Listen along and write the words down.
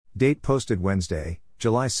Date posted Wednesday,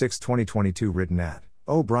 July 6, 2022. Written at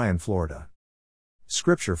O'Brien, Florida.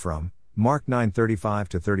 Scripture from Mark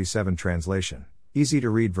 9:35-37. Translation, easy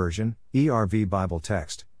to read version, ERV Bible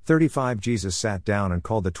text. 35. Jesus sat down and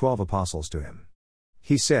called the 12 apostles to him.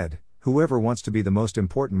 He said, "Whoever wants to be the most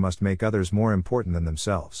important must make others more important than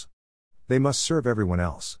themselves. They must serve everyone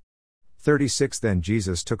else." 36. Then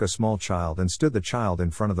Jesus took a small child and stood the child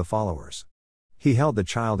in front of the followers. He held the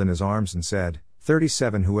child in his arms and said,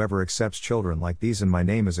 37. Whoever accepts children like these in my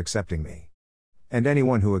name is accepting me. And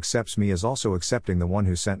anyone who accepts me is also accepting the one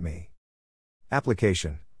who sent me.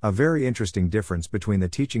 Application: a very interesting difference between the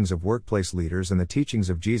teachings of workplace leaders and the teachings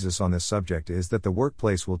of Jesus on this subject is that the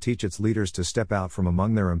workplace will teach its leaders to step out from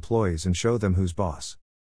among their employees and show them who's boss.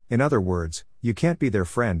 In other words, you can't be their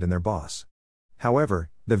friend and their boss. However,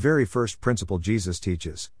 the very first principle Jesus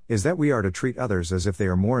teaches is that we are to treat others as if they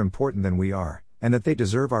are more important than we are, and that they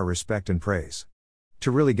deserve our respect and praise. To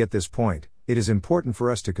really get this point, it is important for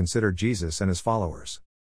us to consider Jesus and his followers.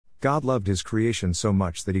 God loved his creation so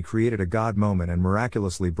much that he created a God moment and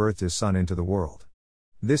miraculously birthed his Son into the world.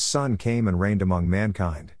 This Son came and reigned among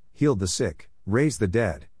mankind, healed the sick, raised the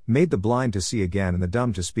dead, made the blind to see again and the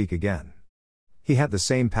dumb to speak again. He had the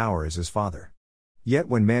same power as his Father. Yet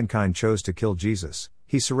when mankind chose to kill Jesus,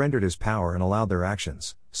 he surrendered his power and allowed their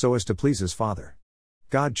actions, so as to please his Father.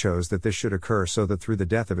 God chose that this should occur so that through the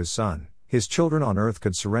death of his Son, his children on earth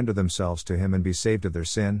could surrender themselves to him and be saved of their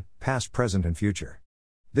sin, past, present, and future.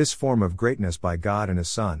 This form of greatness by God and his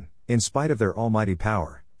Son, in spite of their almighty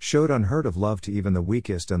power, showed unheard of love to even the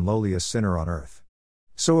weakest and lowliest sinner on earth.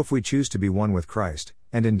 So if we choose to be one with Christ,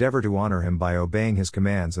 and endeavor to honor him by obeying his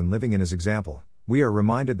commands and living in his example, we are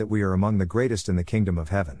reminded that we are among the greatest in the kingdom of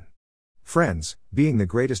heaven. Friends, being the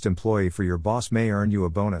greatest employee for your boss may earn you a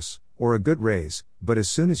bonus, or a good raise, but as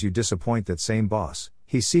soon as you disappoint that same boss,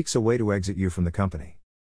 he seeks a way to exit you from the company.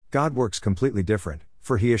 God works completely different,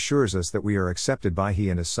 for he assures us that we are accepted by he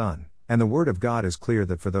and his Son, and the word of God is clear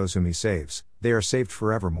that for those whom he saves, they are saved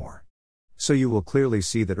forevermore. So you will clearly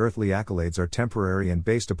see that earthly accolades are temporary and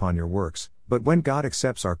based upon your works, but when God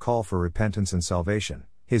accepts our call for repentance and salvation,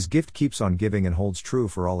 his gift keeps on giving and holds true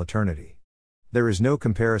for all eternity. There is no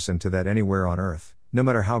comparison to that anywhere on earth, no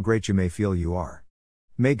matter how great you may feel you are.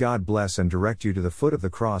 May God bless and direct you to the foot of the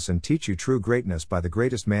cross and teach you true greatness by the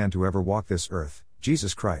greatest man to ever walk this earth,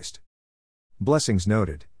 Jesus Christ. Blessings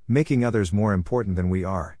noted, making others more important than we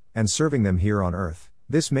are, and serving them here on earth,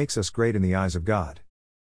 this makes us great in the eyes of God.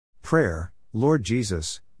 Prayer: Lord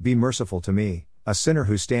Jesus, be merciful to me, a sinner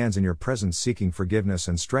who stands in your presence seeking forgiveness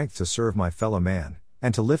and strength to serve my fellow man,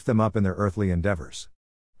 and to lift them up in their earthly endeavors.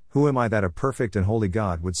 Who am I that a perfect and holy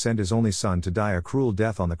God would send his only Son to die a cruel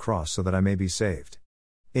death on the cross so that I may be saved?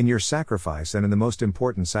 In your sacrifice and in the most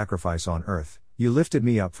important sacrifice on earth, you lifted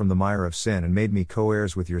me up from the mire of sin and made me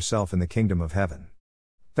co-heirs with yourself in the kingdom of heaven.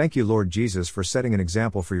 Thank you, Lord Jesus, for setting an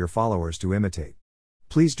example for your followers to imitate.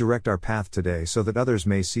 Please direct our path today so that others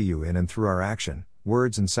may see you in and through our action,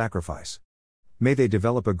 words and sacrifice. May they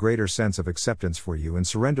develop a greater sense of acceptance for you and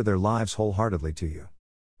surrender their lives wholeheartedly to you.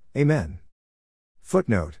 Amen.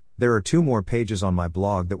 Footnote: there are 2 more pages on my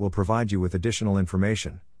blog that will provide you with additional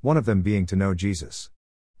information, one of them being to know Jesus.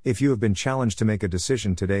 If you have been challenged to make a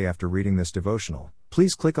decision today after reading this devotional,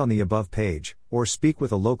 please click on the above page, or speak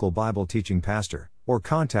with a local Bible teaching pastor, or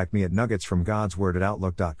contact me at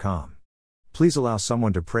nuggetsfromgodsword@outlook.com. Please allow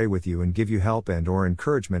someone to pray with you and give you help and/or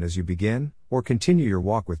encouragement as you begin, or continue your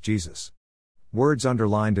walk with Jesus. Words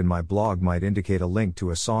underlined in my blog might indicate a link to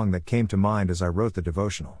a song that came to mind as I wrote the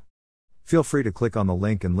devotional. Feel free to click on the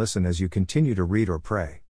link and listen as you continue to read or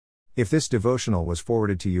pray. If this devotional was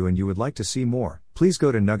forwarded to you and you would like to see more, please go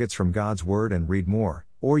to Nuggets from God's Word and read more,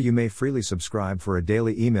 or you may freely subscribe for a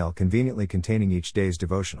daily email conveniently containing each day's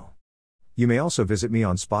devotional. You may also visit me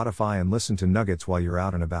on Spotify and listen to Nuggets while you're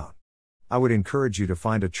out and about. I would encourage you to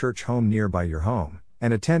find a church home nearby your home,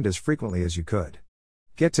 and attend as frequently as you could.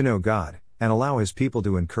 Get to know God, and allow his people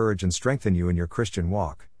to encourage and strengthen you in your Christian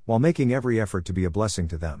walk, while making every effort to be a blessing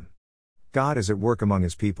to them. God is at work among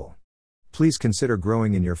his people. Please consider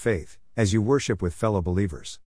growing in your faith, as you worship with fellow believers.